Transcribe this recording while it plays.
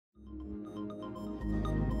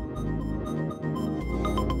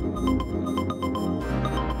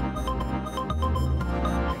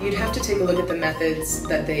You'd have to take a look at the methods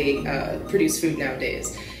that they produce food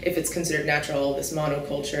nowadays. If it's considered natural, this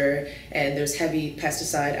monoculture, and there's heavy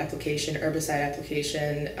pesticide application, herbicide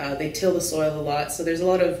application, they till the soil a lot, so there's a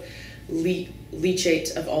lot of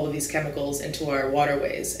leachate of all of these chemicals into our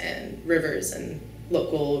waterways and rivers and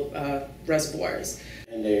local reservoirs.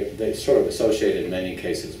 And they sort of associate in many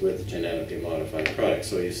cases with genetically modified products.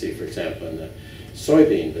 So you see, for example, in the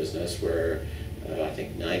soybean business where I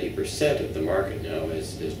think 90% of the market now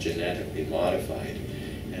is genetically modified.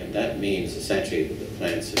 And that means essentially that the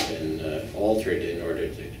plants have been altered in order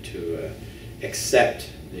to accept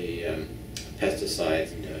the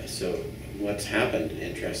pesticides. So what's happened,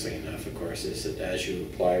 interestingly enough, of course, is that as you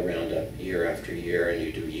apply Roundup year after year and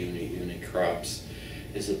you do uni crops,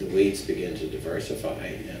 is that the weeds begin to diversify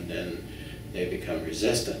and then they become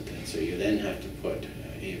resistant. And so you then have to put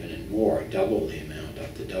even in more, double the amount,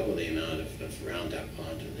 up to double the amount of Roundup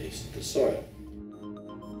onto the soil.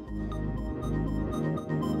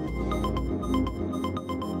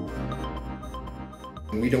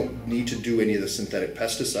 We don't need to do any of the synthetic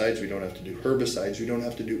pesticides, we don't have to do herbicides, we don't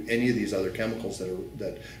have to do any of these other chemicals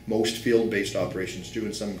that most field-based operations do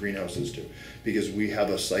and some greenhouses do, because we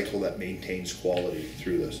have a cycle that maintains quality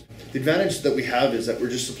through this. The advantage that we have is that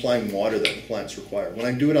we're just supplying water that the plants require. When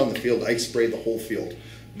I do it on the field, I spray the whole field,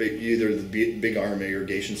 either the big arm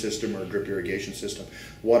irrigation system or drip irrigation system.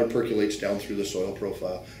 Water percolates down through the soil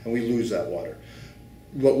profile and we lose that water.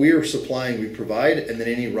 What we are supplying, we provide, and then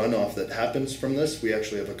any runoff that happens from this, we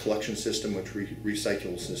actually have a collection system which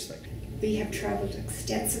recycles this thing. We have traveled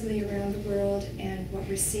extensively around the world, and what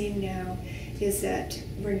we're seeing now is that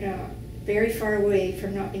we're now very far away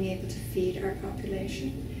from not being able to feed our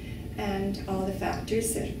population. And all the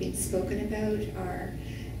factors that have been spoken about are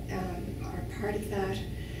part of that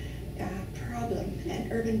problem.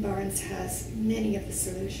 And Urban Barns has many of the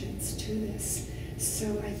solutions to this.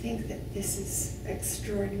 So I think that this is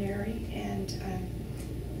extraordinary, and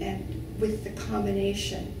with the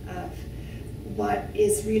combination of what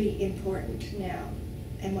is really important now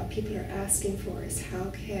and what people are asking for is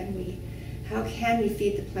how can we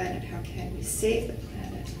feed the planet, how can we save the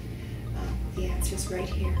planet? The answer is right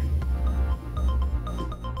here.